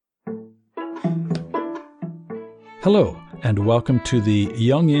Hello, and welcome to the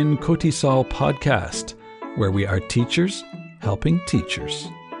Young in Cotisol podcast, where we are teachers helping teachers.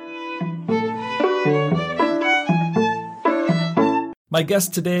 My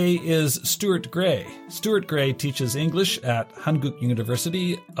guest today is Stewart Gray. Stewart Gray teaches English at Hankuk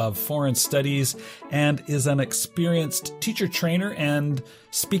University of Foreign Studies and is an experienced teacher trainer and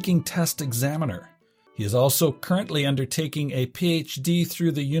speaking test examiner. He is also currently undertaking a PhD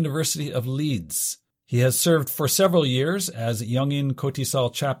through the University of Leeds. He has served for several years as Young in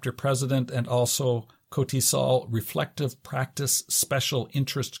Cotisol chapter president and also Cotisol Reflective Practice Special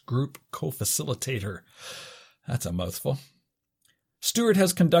Interest Group co-facilitator. That's a mouthful. Stewart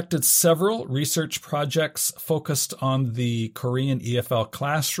has conducted several research projects focused on the Korean EFL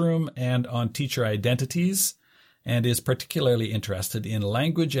classroom and on teacher identities, and is particularly interested in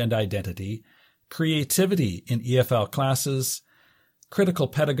language and identity, creativity in EFL classes, critical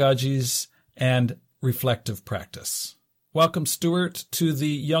pedagogies, and reflective practice. Welcome, Stewart, to the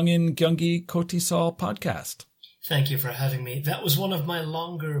Young in Gyeonggi Cotisol podcast. Thank you for having me. That was one of my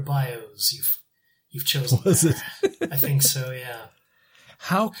longer bios you've chosen. Was it? I think so, yeah.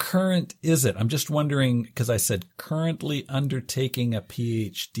 How current is it? I'm just wondering, because I said currently undertaking a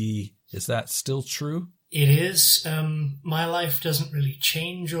PhD. Is that still true? It is. My life doesn't really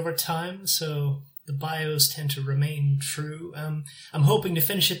change over time, so the bios tend to remain true. I'm hoping to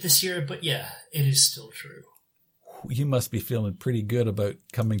finish it this year, but yeah, it is still true. You must be feeling pretty good about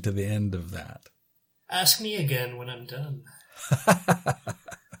coming to the end of that. Ask me again when I'm done.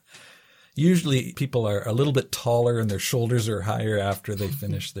 Usually people are a little bit taller and their shoulders are higher after they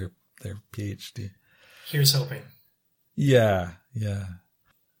finish their PhD. Here's hoping. Yeah.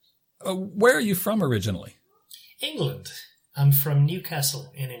 Where are you from originally? England. I'm from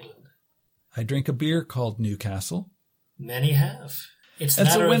Newcastle in England. I drink a beer called Newcastle. Many have. It's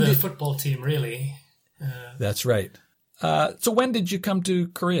that or the football team, really. That's right. So when did you come to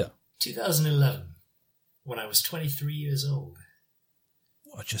Korea? 2011, when I was 23 years old.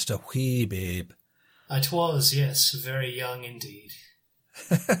 Oh, just a wee babe. It was, yes, very young indeed.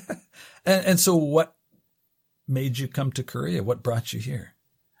 and so what made you come to Korea? What brought you here?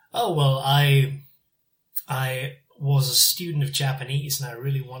 Oh, well, I was a student of Japanese and I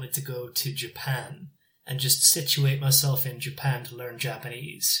really wanted to go to Japan and just situate myself in Japan to learn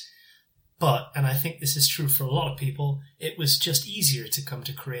Japanese. But, and I think this is true for a lot of people, it was just easier to come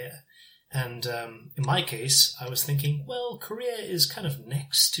to Korea. And in my case, I was thinking, well, Korea is kind of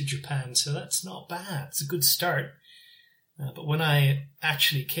next to Japan, so that's not bad. It's a good start. But when I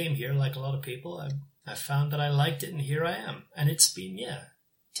actually came here, like a lot of people, I found that I liked it, and here I am. And it's been,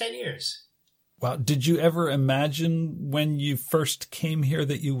 10 years. Wow. Did you ever imagine when you first came here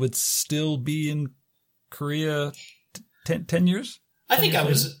that you would still be in Korea 10 years? I think I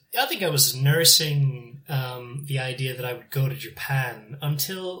was nursing the idea that I would go to Japan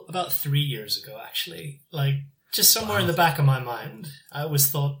until about 3 years ago, actually. Like, just somewhere in the back of my mind, I always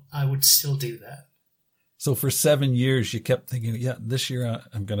thought I would still do that. So for 7 years, you kept thinking, this year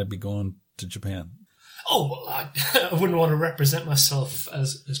I'm going to be going to Japan. Oh, well, I wouldn't want to represent myself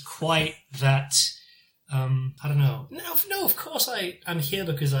as quite that, I don't know. No, of course I'm here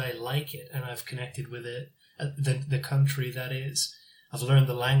because I like it and I've connected with it, the country that is. I've learned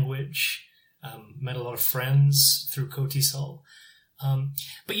the language, met a lot of friends through Cotisol.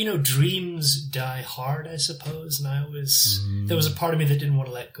 But, dreams die hard, I suppose. And there was a part of me that didn't want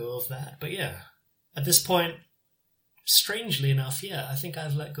to let go of that. But yeah, at this point, strangely enough, I think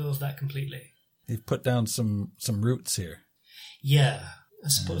I've let go of that completely. You've put down some roots here. Yeah, I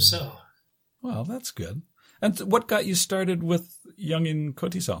suppose so. Well, that's good. And what got you started with Young in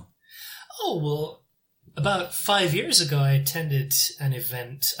Cotisol? Oh, well, about 5 years ago, I attended an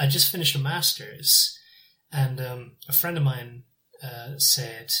event. I just finished a master's, and a friend of mine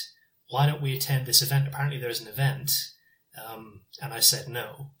said, why don't we attend this event? Apparently there's an event. And I said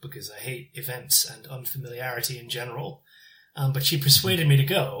no, because I hate events and unfamiliarity in general. But she persuaded me to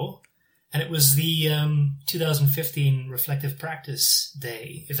go. And it was the 2015 Reflective Practice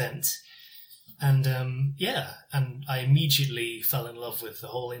Day event. And and I immediately fell in love with the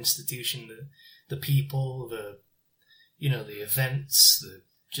whole institution, the people, the events,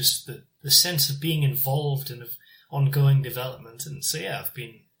 the sense of being involved and of ongoing development. And so, I've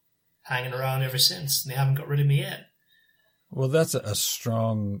been hanging around ever since, and they haven't got rid of me yet. Well, that's a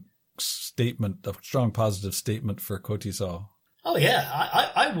strong statement, a strong positive statement for Cotisol. Oh, yeah.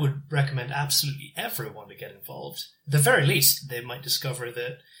 I would recommend absolutely everyone to get involved. At the very least, they might discover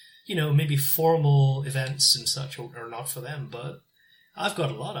that, maybe formal events and such are not for them, but I've got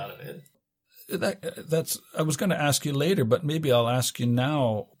a lot out of it. I was going to ask you later, but maybe I'll ask you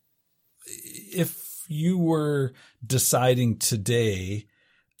now. If you were deciding today,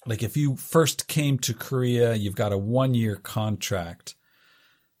 like if you first came to Korea, you've got a 1-year contract,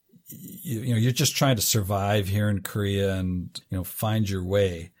 you're just trying to survive here in Korea and, find your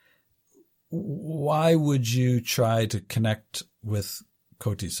way. Why would you try to connect with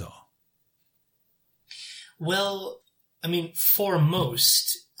Kotisol? Well, I mean, for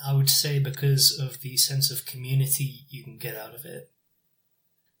most, I would say because of the sense of community you can get out of it.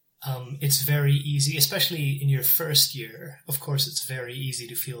 It's very easy, especially in your first year. Of course, it's very easy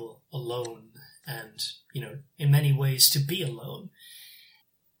to feel alone and, in many ways to be alone.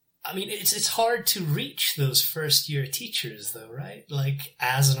 I mean, it's hard to reach those first year teachers though, right? Like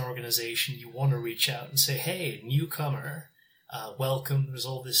as an organization, you want to reach out and say, hey, newcomer, welcome. There's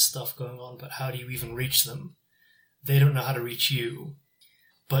all this stuff going on, but how do you even reach them? They don't know how to reach you.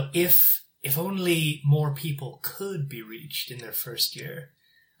 But if only more people could be reached in their first year,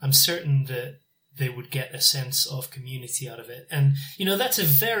 I'm certain that they would get a sense of community out of it. And, that's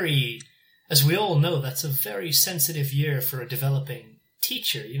as we all know, that's a very sensitive year for a developing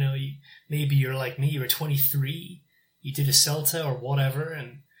teacher. Maybe you're like me, you were 23, you did a CELTA or whatever,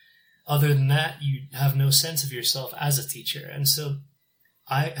 and other than that, you have no sense of yourself as a teacher. And so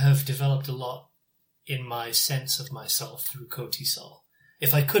I have developed a lot in my sense of myself through Kotisol.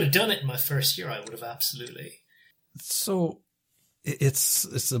 If I could have done it in my first year, I would have absolutely. So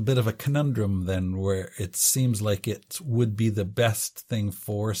it's a bit of a conundrum then, where it seems like it would be the best thing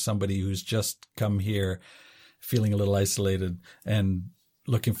for somebody who's just come here feeling a little isolated and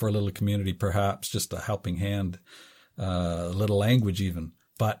looking for a little community, perhaps just a helping hand, a little language even.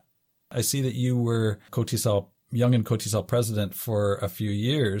 But I see that you were Young and Kotisol president for a few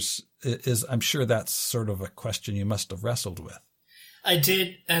years. I'm sure that's sort of a question you must have wrestled with. I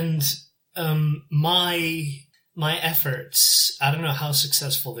did, and my efforts, I don't know how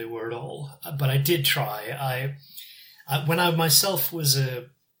successful they were at all, but I did try. When I myself was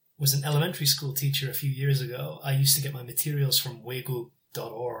an elementary school teacher a few years ago, I used to get my materials from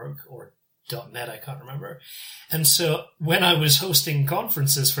wegu.org or .net, I can't remember. And so when I was hosting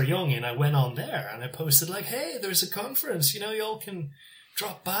conferences for Yongin, I went on there and I posted like, hey, there's a conference, y'all can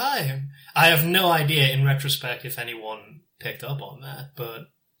drop by. I have no idea in retrospect if anyone picked up on that, but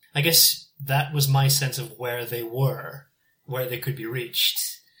I guess that was my sense of where they were, where they could be reached.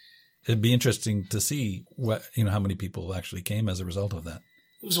 It'd be interesting to see how many people actually came as a result of that.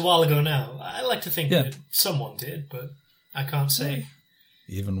 It was a while ago now. I like to think that someone did, but I can't say.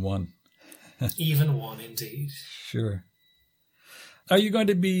 Even one. Even one, indeed. Sure. Are you going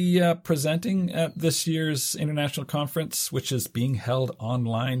to be presenting at this year's international conference, which is being held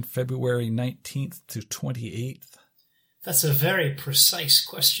online February 19th to 28th? That's a very precise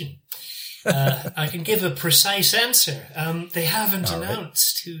question. I can give a precise answer. They haven't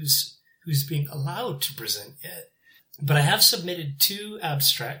announced who's being allowed to present yet. But I have submitted 2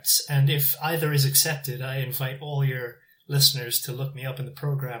 abstracts, and if either is accepted, I invite all your listeners to look me up in the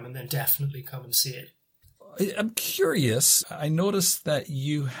program and then definitely come and see it. I'm curious. I noticed that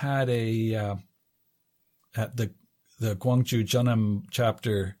you had at the Gwangju Jeonnam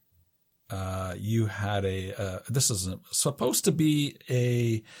chapter, you had this is supposed to be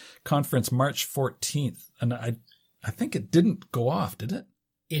a conference March 14th, and I think it didn't go off, did it?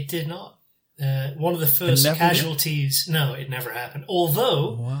 It did not. One of the first casualties. Did? No, it never happened.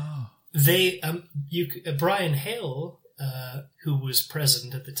 Although Brian Hale, who was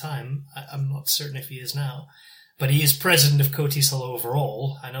president at the time, I'm not certain if he is now, but he is president of Kotisol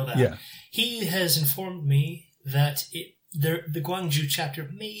overall. I know that. Yeah. He has informed me that the Gwangju chapter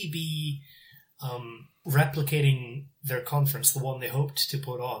may be replicating their conference, the one they hoped to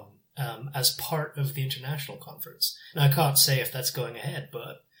put on, as part of the international conference. Now, I can't say if that's going ahead,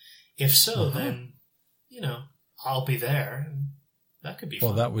 but if so, then, I'll be there. And that could be fun.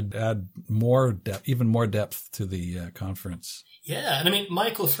 Well, that would add more depth, even more depth to the conference. Yeah, and I mean,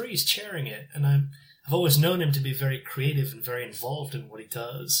 Michael Free's chairing it, and I've always known him to be very creative and very involved in what he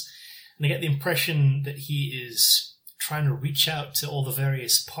does. And I get the impression that he is trying to reach out to all the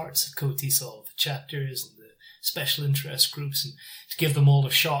various parts of Kotisol, the chapters and the special interest groups, and to give them all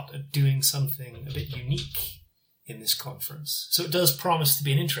a shot at doing something a bit unique in this conference. So it does promise to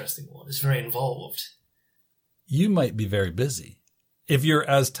be an interesting one. It's very involved. You might be very busy. If you're,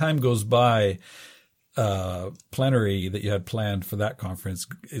 as time goes by, plenary that you had planned for that conference,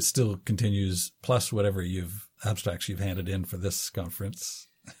 it still continues, plus whatever abstracts you've handed in for this conference.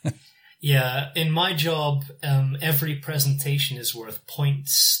 Yeah, in my job, every presentation is worth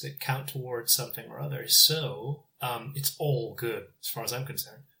points that count towards something or other. So it's all good as far as I'm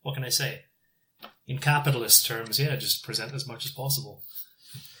concerned. What can I say? In capitalist terms, just present as much as possible.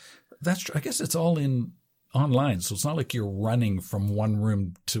 That's true. I guess it's all in online, so it's not like you're running from one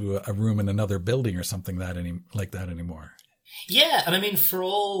room to a room in another building or something like that anymore. Yeah, and I mean, for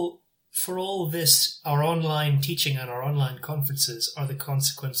all this, our online teaching and our online conferences are the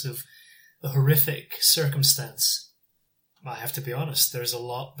consequence of the horrific circumstance. I have to be honest, there's a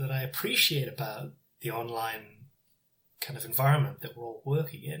lot that I appreciate about the online kind of environment that we're all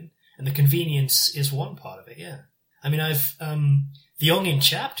working in. And the convenience is one part of it, yeah. I mean, I've the Young in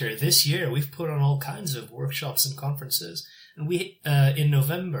Chapter this year, we've put on all kinds of workshops and conferences. And we, in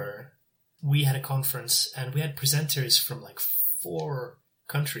November, we had a conference and we had presenters from like 4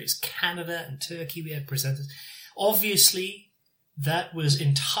 countries, Canada and Turkey. We had presenters. Obviously, that was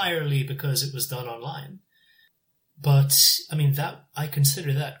entirely because it was done online. But, I mean, I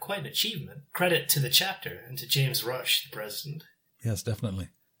consider that quite an achievement. Credit to the chapter and to James Rush, the president. Yes, definitely.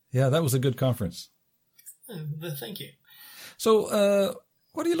 Yeah, that was a good conference. Thank you. So,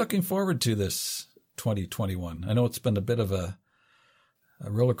 what are you looking forward to this 2021? I know it's been a bit of a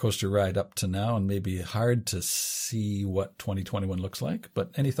roller coaster ride up to now and maybe hard to see what 2021 looks like,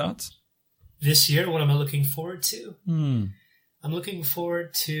 but any thoughts? This year, what am I looking forward to? I'm looking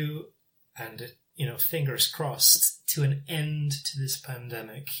forward to, and fingers crossed, to an end to this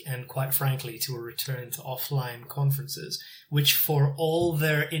pandemic and, quite frankly, to a return to offline conferences, which, for all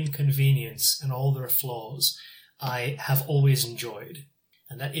their inconvenience and all their flaws, I have always enjoyed.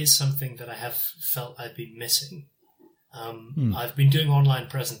 And that is something that I have felt I've been missing. I've been doing online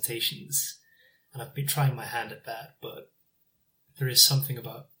presentations and I've been trying my hand at that, but there is something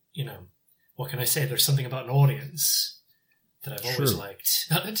about, what can I say? There's something about an audience that I've always liked.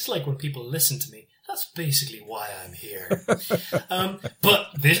 I just like when people listen to me. That's basically why I'm here. But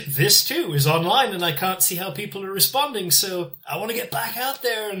this too is online and I can't see how people are responding. So I want to get back out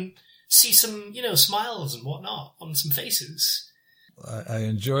there and see some, smiles and whatnot on some faces. I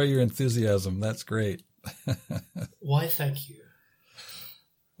enjoy your enthusiasm. That's great. Why, thank you.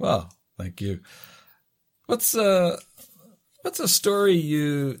 Well, thank you. What's a story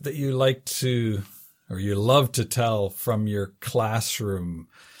that you like to, or you love to tell from your classroom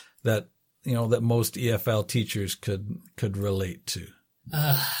that most EFL teachers could relate to?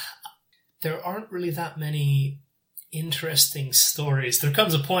 There aren't really that many interesting stories. There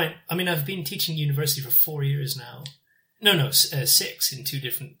comes a point, I've been teaching university for 4 years now. No, 6 in 2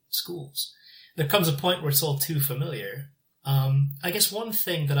 different schools. There comes a point where it's all too familiar. I guess one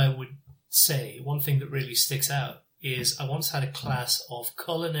thing that I would say, one thing that really sticks out, is I once had a class of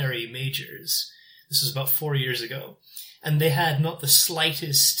culinary majors. This was about 4 years ago. And they had not the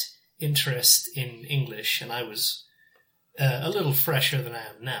slightest interest in English, and I was a little fresher than I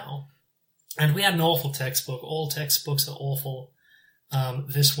am now. And we had an awful textbook. All textbooks are awful.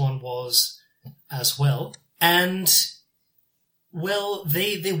 This one was as well. And, well,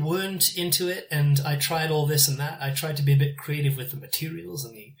 they weren't into it, and I tried all this and that. I tried to be a bit creative with the materials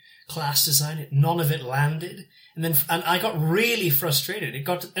and the class design. None of it landed. And I got really frustrated.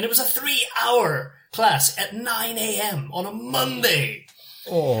 And it was a 3-hour class at 9 a.m. on a Monday.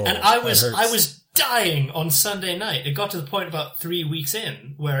 Oh, and I was dying on Sunday night. It got to the point about 3 weeks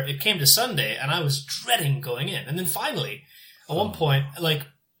in where it came to Sunday and I was dreading going in. And then finally, at one point,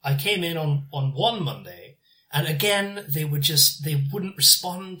 I came in on one Monday and again, they wouldn't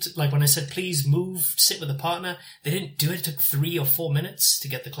respond. Like when I said, please move, sit with a partner, they didn't do it. It took 3 or 4 minutes to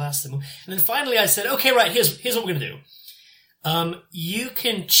get the class to move. And then finally I said, okay, right, here's what we're going to do. You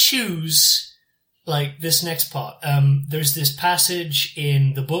can choose this next part. There's this passage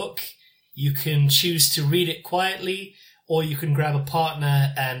in the book. You can choose to read it quietly, or you can grab a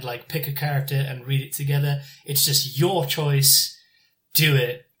partner and pick a character and read it together. It's just your choice. Do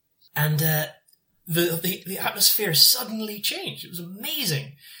it. And the atmosphere suddenly changed. It was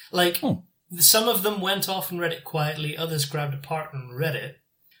amazing. Some of them went off and read it quietly. Others grabbed a partner and read it.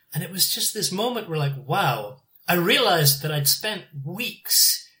 And it was just this moment where wow, I realized that I'd spent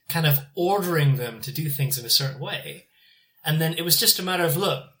weeks kind of ordering them to do things in a certain way. And then it was just a matter of,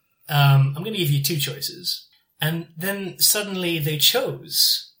 look, I'm going to give you 2 choices. And then suddenly they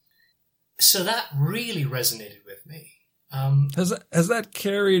chose. So that really resonated with me. Has that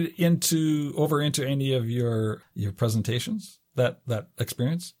carried over into any of your presentations, that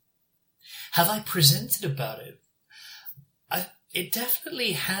experience? Have I presented about it? It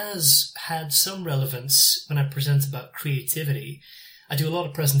definitely has had some relevance when I present about creativity. I do a lot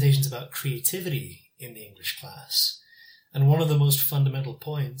of presentations about creativity in the English class. And one of the most fundamental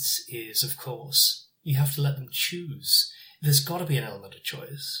points is, of course, you have to let them choose. There's got to be an element of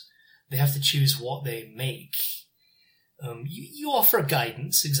choice. They have to choose what they make. You offer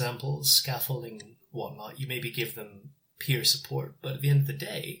guidance, examples, scaffolding, whatnot. You maybe give them peer support. But at the end of the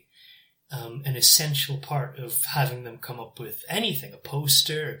day, an essential part of having them come up with anything, a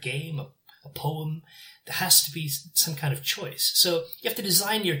poster, a game, a poem. There has to be some kind of choice. So you have to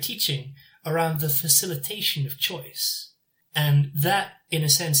design your teaching around the facilitation of choice. And that, in a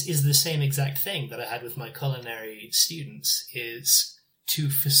sense, is the same exact thing that I had with my culinary students, is to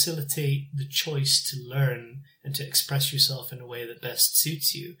facilitate the choice to learn and to express yourself in a way that best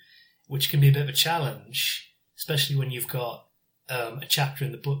suits you, which can be a bit of a challenge, especially when you've got a chapter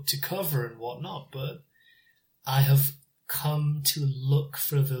in the book to cover and whatnot. But I have come to look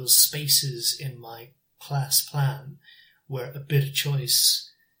for those spaces in my class plan where a bit of choice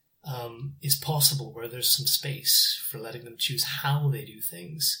is possible, where there's some space for letting them choose how they do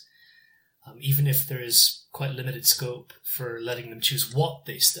things, even if there is quite limited scope for letting them choose what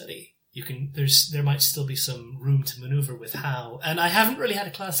they study. There might still be some room to maneuver with how. And I haven't really had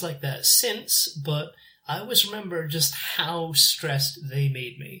a class like that since, but I always remember just how stressed they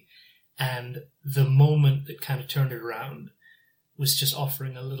made me. And the moment that kind of turned it around was just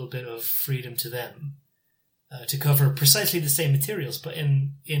offering a little bit of freedom to them to cover precisely the same materials, but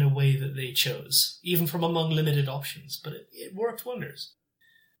in a way that they chose, even from among limited options. But it worked wonders.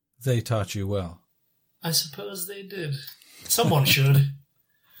 They taught you well. I suppose they did. Someone should.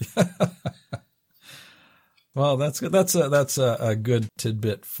 Well, that's good. That's a good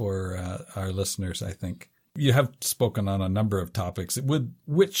tidbit for our listeners, I think. You have spoken on a number of topics.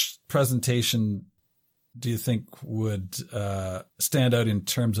 Which presentation do you think would stand out in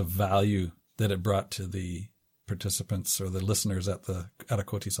terms of value that it brought to the participants or the listeners at a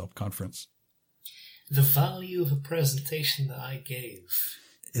COTISOLV conference? The value of a presentation that I gave.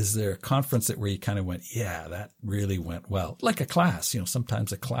 Is there a conference where you kind of went, yeah, that really went well? Like a class,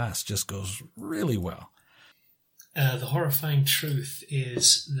 sometimes a class just goes really well. The horrifying truth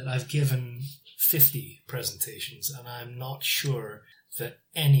is that I've given 50 presentations, and I'm not sure that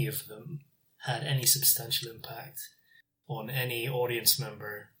any of them had any substantial impact on any audience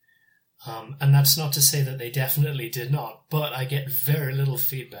member. And that's not to say that they definitely did not, but I get very little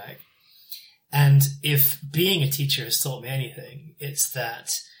feedback. And if being a teacher has taught me anything, it's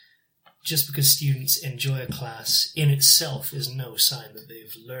that just because students enjoy a class in itself is no sign that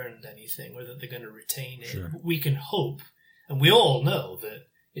they've learned anything or that they're going to retain it. Sure. We can hope, and we all know that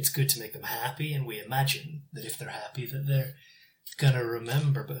it's good to make them happy, and we imagine that if they're happy that they're going to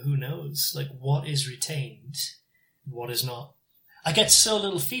remember, but who knows? Like, what is retained and what is not? I get so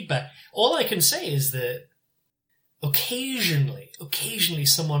little feedback. All I can say is that occasionally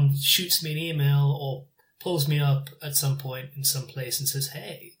someone shoots me an email or pulls me up at some point in some place and says,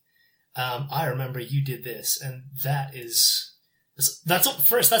 hey, I remember you did this. And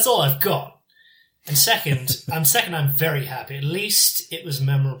that's all I've got. And second, I'm very happy. At least it was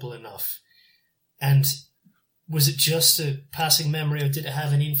memorable enough. And was it just a passing memory or did it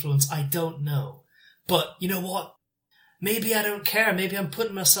have an influence? I don't know. But you know what? Maybe I don't care. Maybe I'm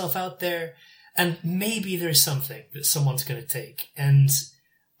putting myself out there and maybe there's something that someone's going to take. And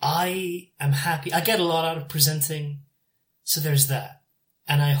I am happy. I get a lot out of presenting. So there's that.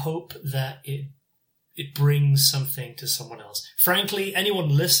 And I hope that it brings something to someone else. Frankly, anyone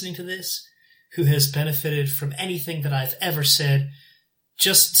listening to this who has benefited from anything that I've ever said,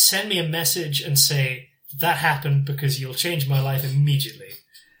 just send me a message and say, that happened because you'll change my life immediately.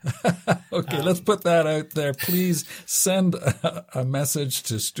 Okay, let's put that out there. Please send a message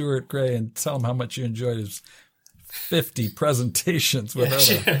to Stewart Gray and tell him how much you enjoyed his 50 presentations without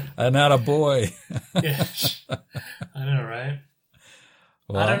an attaboy. Yeah, I know, right?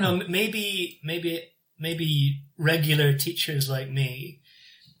 Well, I don't know. Maybe regular teachers like me,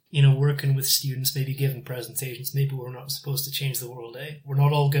 working with students, maybe giving presentations, maybe we're not supposed to change the world, eh? We're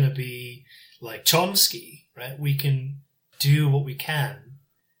not all going to be like Chomsky, right? We can do what we can,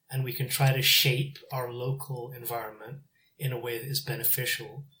 and we can try to shape our local environment in a way that is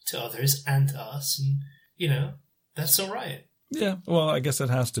beneficial to others and to us. And, that's all right. Yeah, well, I guess it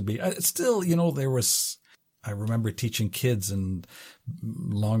has to be. Still, I remember teaching kids and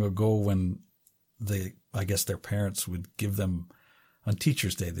long ago when I guess their parents would give them, on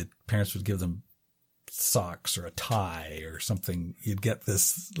Teachers' Day, the parents would give them socks or a tie or something. You'd get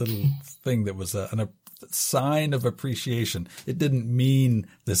this little thing that was a sign of appreciation. It didn't mean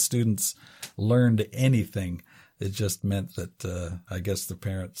the students learned anything. It just meant that I guess the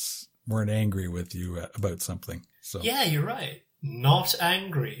parents weren't angry with you about something. So yeah, you're right. Not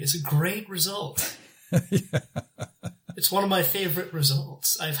angry. It's a great result. Yeah. It's one of my favorite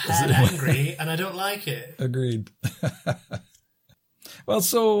results. I've had angry and I don't like it. Agreed. Well,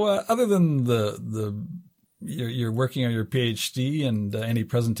 so other than the you're working on your PhD and any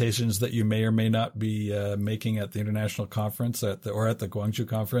presentations that you may or may not be making at the international conference or at the Guangzhou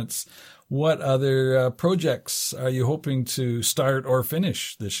conference. What other projects are you hoping to start or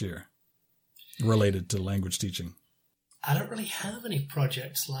finish this year related to language teaching? I don't really have any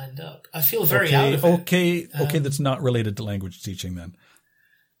projects lined up. I feel very out of it. Okay, that's not related to language teaching then.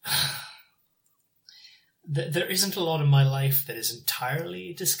 There isn't a lot in my life that is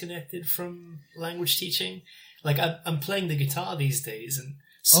entirely disconnected from language teaching. Like I'm playing the guitar these days, and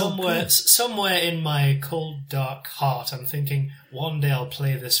somewhere in my cold, dark heart, I'm thinking one day I'll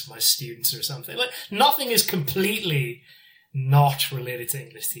play this for my students or something. Like nothing is completely not related to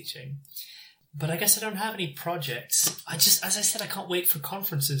English teaching. But I guess I don't have any projects. As I said, I can't wait for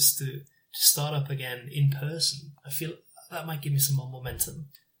conferences to start up again in person. I feel that might give me some more momentum.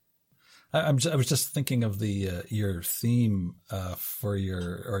 I was just thinking of the your theme for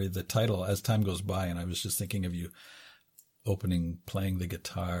the title as time goes by, and I was just thinking of you playing the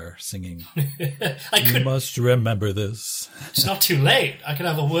guitar, singing. You must remember this. It's not too late. I could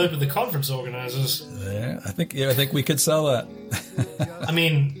have a word with the conference organizers. Yeah, I think we could sell that. I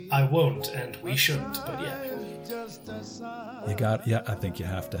mean, I won't, and we shouldn't, but yeah. I think you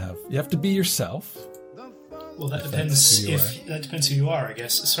have to be yourself. Well, that depends who you are, I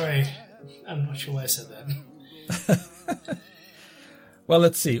guess. Sorry, I'm not sure why I said that. Well,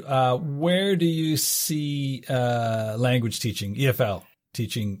 let's see. Where do you see language teaching, EFL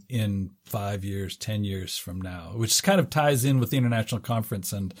teaching in 5 years, 10 years from now? Which kind of ties in with the international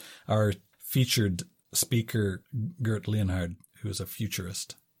conference and our featured speaker, Gert Leonhard, who is a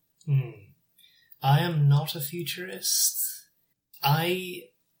futurist. I am not a futurist. I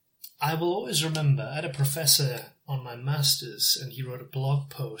will always remember, I had a professor on my master's, and he wrote a blog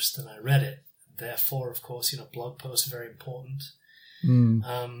post, and I read it. Therefore, of course, blog posts are very important.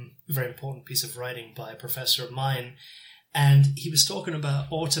 Very important piece of writing by a professor of mine. And he was talking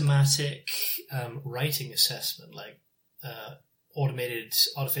about automatic writing assessment, like automated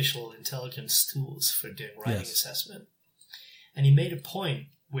artificial intelligence tools for doing writing assessment. And he made a point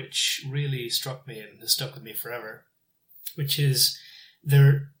which really struck me and has stuck with me forever, which is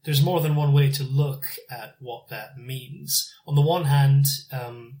there's more than one way to look at what that means. On the one hand,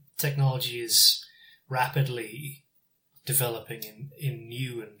 technology is rapidly developing in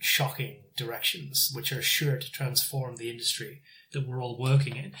new and shocking directions, which are sure to transform the industry that we're all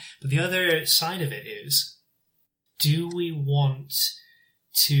working in. But the other side of it is, do we want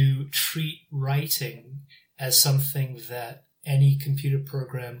to treat writing as something that any computer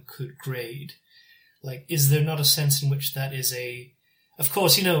program could grade? Like, is there not a sense in which that is of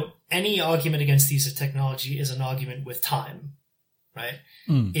course, any argument against the use of technology is an argument with time, right?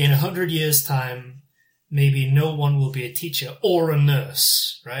 In 100 years' time, maybe no one will be a teacher or a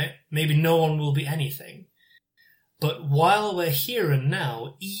nurse, right? Maybe no one will be anything. But while we're here and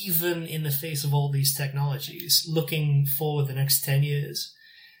now, even in the face of all these technologies, looking forward the next 10 years,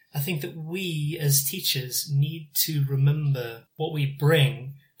 I think that we as teachers need to remember what we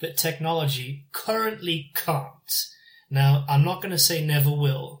bring that technology currently can't. Now, I'm not going to say never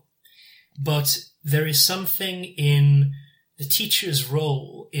will, but there is something in the teacher's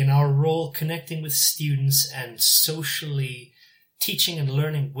role, in our role connecting with students and socially teaching and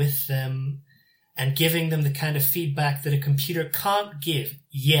learning with them and giving them the kind of feedback that a computer can't give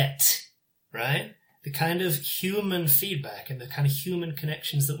yet, right? The kind of human feedback and the kind of human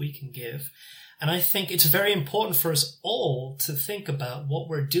connections that we can give. And I think it's very important for us all to think about what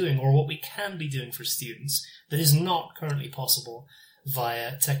we're doing or what we can be doing for students that is not currently possible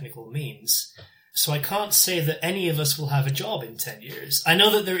via technical means. So I can't say that any of us will have a job in 10 years. I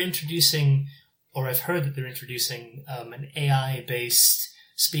know that they're introducing, or I've heard that they're introducing, an AI-based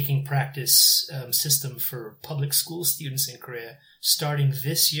speaking practice system for public school students in Korea starting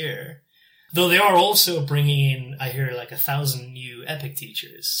this year. Though they are also bringing in, I hear, 1,000 new EPIC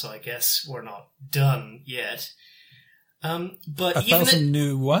teachers. So I guess we're not done yet. But 1,000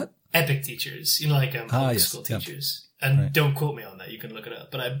 new what? EPIC teachers, public school teachers. Yep. And right. Don't quote me on that. You can look it up.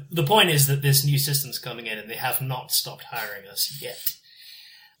 But the point is that this new system's coming in and they have not stopped hiring us yet.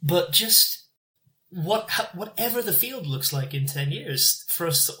 But just whatever the field looks like in 10 years, for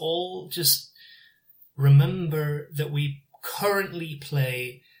us to all just remember that we currently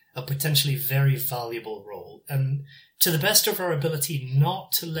play a potentially very valuable role. And to the best of our ability,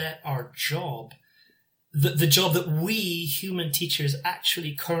 not to let our job, the job that we human teachers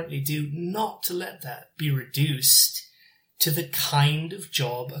actually currently do, not to let that be reduced to the kind of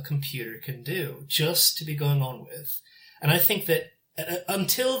job a computer can do, just to be going on with. And I think that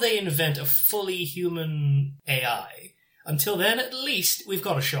until they invent a fully human AI, until then, at least, we've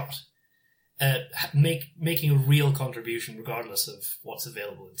got a shot. making a real contribution regardless of what's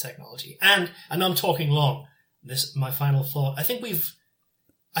available in technology. And I'm talking long. My final thought.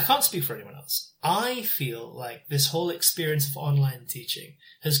 I can't speak for anyone else. I feel like this whole experience of online teaching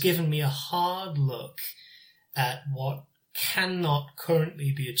has given me a hard look at what cannot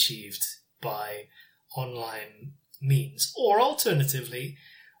currently be achieved by online means. Or alternatively,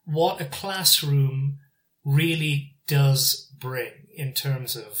 what a classroom really does bring in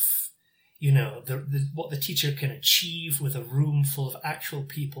terms of, what the teacher can achieve with a room full of actual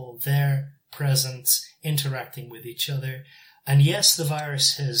people there, present, interacting with each other. And yes, the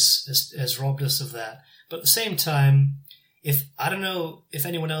virus has robbed us of that. But at the same time, I don't know if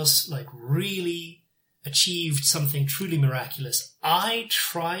anyone else really achieved something truly miraculous. I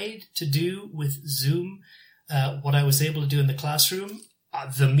tried to do with Zoom what I was able to do in the classroom.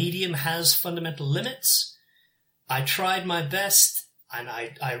 The medium has fundamental limits. I tried my best, and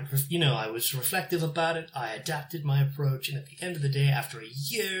I was reflective about it. I adapted my approach, and at the end of the day, after a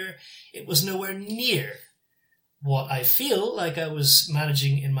year, it was nowhere near what I feel like I was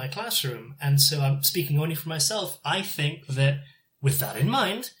managing in my classroom. And so I'm speaking only for myself. I think that with that in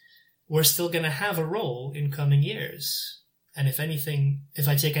mind, we're still going to have a role in coming years. And if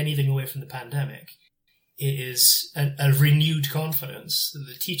I take anything away from the pandemic, it is a renewed confidence that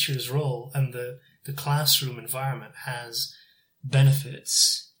the teacher's role and the classroom environment has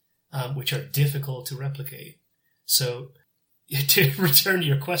benefits which are difficult to replicate. So to return to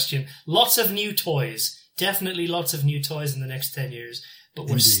your question, lots of new toys. Definitely lots of new toys in the next 10 years, but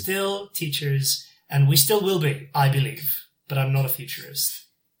we're still teachers, and we still will be, I believe, but I'm not a futurist.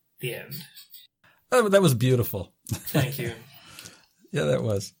 The end. Oh, that was beautiful. Thank you. Yeah, that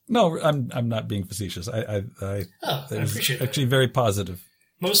was. No, I'm not being facetious. I appreciate that. Actually very positive.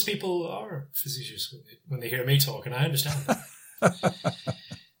 Most people are facetious when they hear me talk, and I understand that.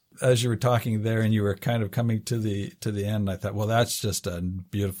 As you were talking there and you were kind of coming to the end, I thought, well, that's just a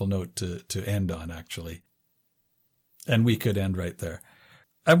beautiful note to end on, actually. And we could end right there.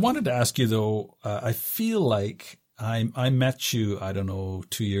 I wanted to ask you, though, I feel like I met you,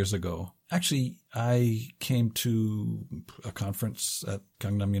 2 years ago. Actually, I came to a conference at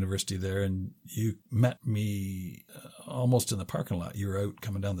Gangnam University there, and you met me almost in the parking lot. You were out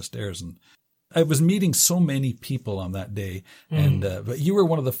coming down the stairs, and I was meeting so many people on that day, and but you were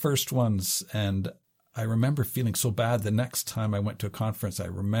one of the first ones, and I remember feeling so bad the next time I went to a conference. I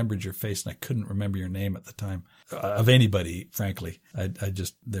remembered your face, and I couldn't remember your name at the time of anybody, frankly.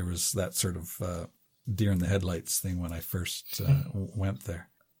 There was that sort of deer in the headlights thing when I first went there.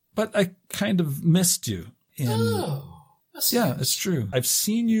 But I kind of missed you. Yeah, it's true. I've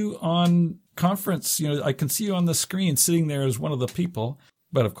seen you on conference. I can see you on the screen sitting there as one of the people.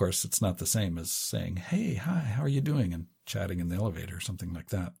 But of course, it's not the same as saying, hey, hi, how are you doing? And chatting in the elevator or something like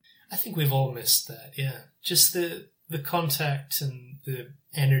that. I think we've all missed that, yeah. Just the contact and the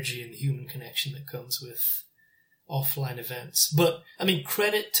energy and the human connection that comes with offline events. But,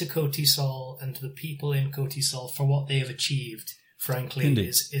 credit to Cotisol and to the people in Cotisol for what they have achieved, frankly,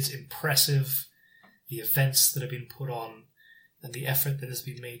 is impressive. The events that have been put on and the effort that has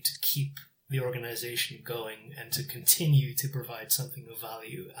been made to keep the organization going and to continue to provide something of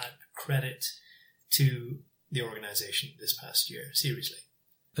value, add credit to the organization this past year. Seriously.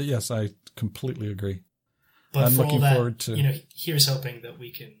 Yes, I completely agree. But I'm looking forward to... here's hoping that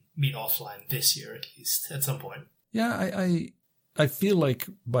we can meet offline this year at least, at some point. Yeah, I feel like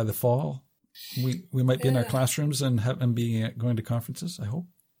by the fall, we might be in our classrooms and going to conferences, I hope.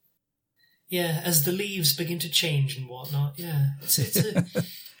 Yeah, as the leaves begin to change and whatnot, yeah.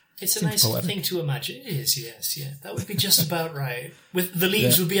 It's a nice poetic thing to imagine. It is, yes, yeah. That would be just about right. With the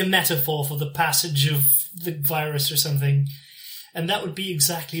leaves would be a metaphor for the passage of the virus or something, and that would be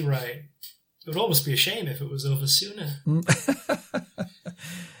exactly right. It would almost be a shame if it was over sooner.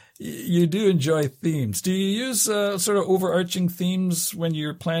 You do enjoy themes. Do you use sort of overarching themes when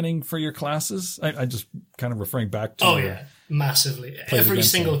you're planning for your classes? I just kind of referring back to... Oh, yeah, massively. Every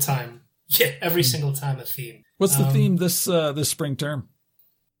single time. Yeah, every single time a theme. What's the theme this spring term?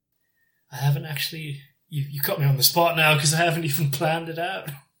 I haven't actually... You caught me on the spot now because I haven't even planned it out.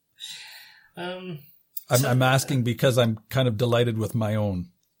 I'm asking because I'm kind of delighted with my own,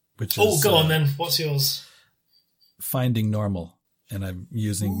 which is... Oh, go on then. What's yours? Finding Normal. And I'm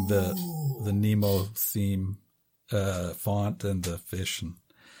using the Nemo theme font and the fish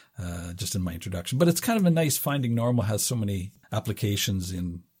and just in my introduction. But it's kind of a nice... Finding Normal has so many applications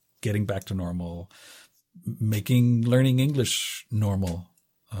in getting back to normal, making learning English normal,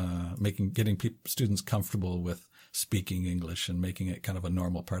 getting students comfortable with speaking English and making it kind of a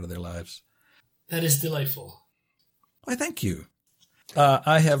normal part of their lives. That is delightful. Why, thank you.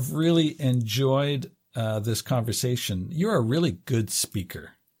 I have really enjoyed this conversation. You're a really good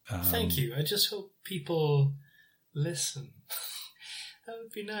speaker. Thank you. I just hope people listen. That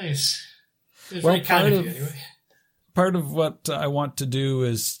would be nice. It was very kind of you, anyway. Part of what I want to do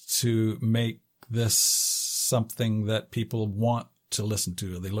is to make this something that people want to listen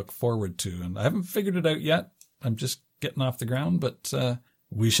to, they look forward to. And I haven't figured it out yet. I'm just getting off the ground, but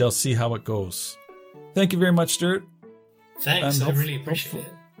we shall see how it goes. Thank you very much, Stewart. Thanks. I really appreciate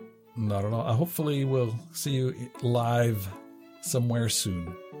it. Not at all. Hopefully we'll see you live somewhere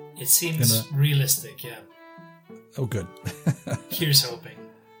soon. It seems realistic, yeah. Oh, good. Here's hoping.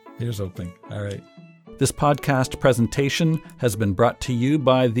 Here's hoping. All right. This podcast presentation has been brought to you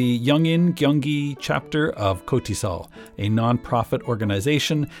by the Yongin Gyeonggi chapter of Kotisol, a nonprofit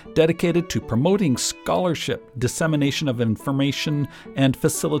organization dedicated to promoting scholarship, dissemination of information, and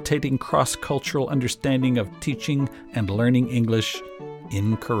facilitating cross-cultural understanding of teaching and learning English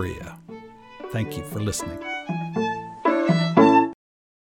in Korea. Thank you for listening.